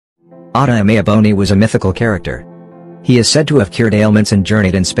Atta Amayaboni was a mythical character. He is said to have cured ailments and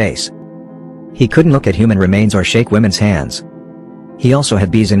journeyed in space. He couldn't look at human remains or shake women's hands. He also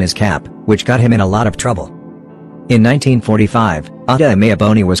had bees in his cap, which got him in a lot of trouble. In 1945, Atta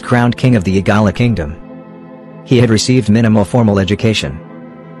Amayaboni was crowned king of the Igala kingdom. He had received minimal formal education.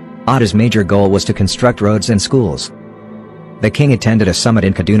 Atta's major goal was to construct roads and schools. The king attended a summit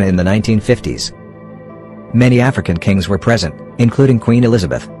in Kaduna in the 1950s. Many African kings were present, including Queen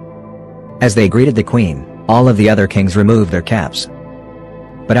Elizabeth. As they greeted the queen, all of the other kings removed their caps.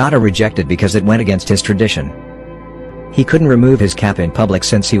 But Atta rejected because it went against his tradition. He couldn't remove his cap in public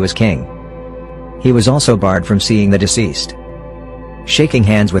since he was king. He was also barred from seeing the deceased. Shaking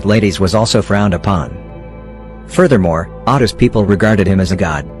hands with ladies was also frowned upon. Furthermore, Atta's people regarded him as a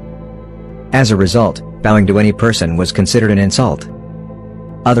god. As a result, bowing to any person was considered an insult.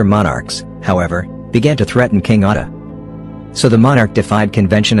 Other monarchs, however, began to threaten King Atta. So the monarch defied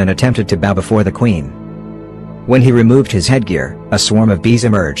convention and attempted to bow before the queen. When he removed his headgear, a swarm of bees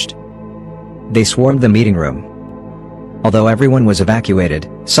emerged. They swarmed the meeting room. Although everyone was evacuated,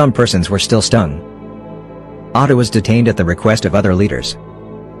 some persons were still stung. Atta was detained at the request of other leaders.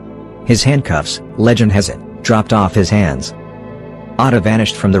 His handcuffs, legend has it, dropped off his hands. Atta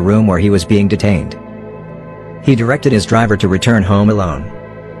vanished from the room where he was being detained. He directed his driver to return home alone.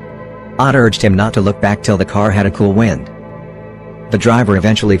 Atta urged him not to look back till the car had a cool wind. The driver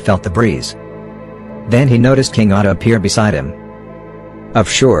eventually felt the breeze. Then he noticed King Atta appear beside him.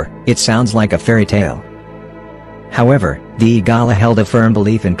 Sure, it sounds like a fairy tale. However, the Igala held a firm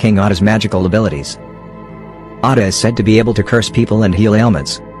belief in King Atta's magical abilities. Atta is said to be able to curse people and heal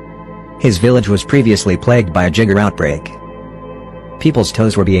ailments. His village was previously plagued by a jigger outbreak. People's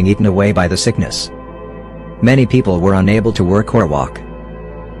toes were being eaten away by the sickness. Many people were unable to work or walk.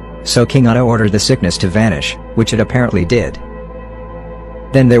 So King Atta ordered the sickness to vanish, which it apparently did.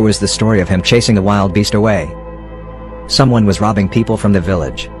 Then there was the story of him chasing a wild beast away. Someone was robbing people from the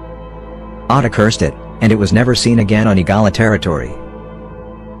village. Atta cursed it, and it was never seen again on Igala territory.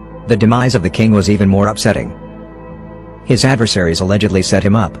 The demise of the king was even more upsetting. His adversaries allegedly set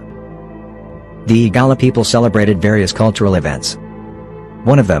him up. The Igala people celebrated various cultural events.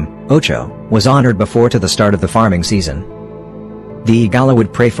 One of them, Ocho, was honored before to the start of the farming season. The Igala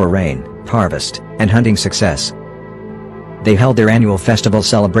would pray for rain, harvest, and hunting success. They held their annual festival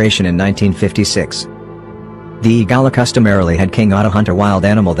celebration in 1956. The Igala customarily had King Atta hunt a wild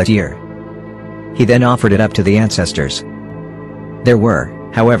animal that year. He then offered it up to the ancestors. There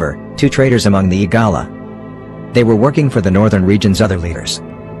were, however, two traitors among the Igala. They were working for the northern region's other leaders.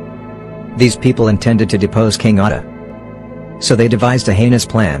 These people intended to depose King Atta. So they devised a heinous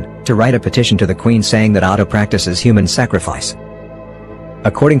plan, to write a petition to the queen saying that Atta practices human sacrifice.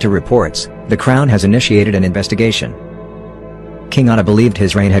 According to reports, the crown has initiated an investigation. King Atta believed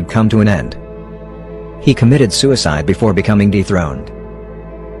his reign had come to an end. He committed suicide before becoming dethroned.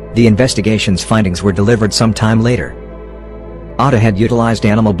 The investigation's findings were delivered some time later. Atta had utilized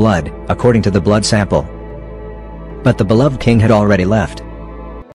animal blood, according to the blood sample. But the beloved king had already left.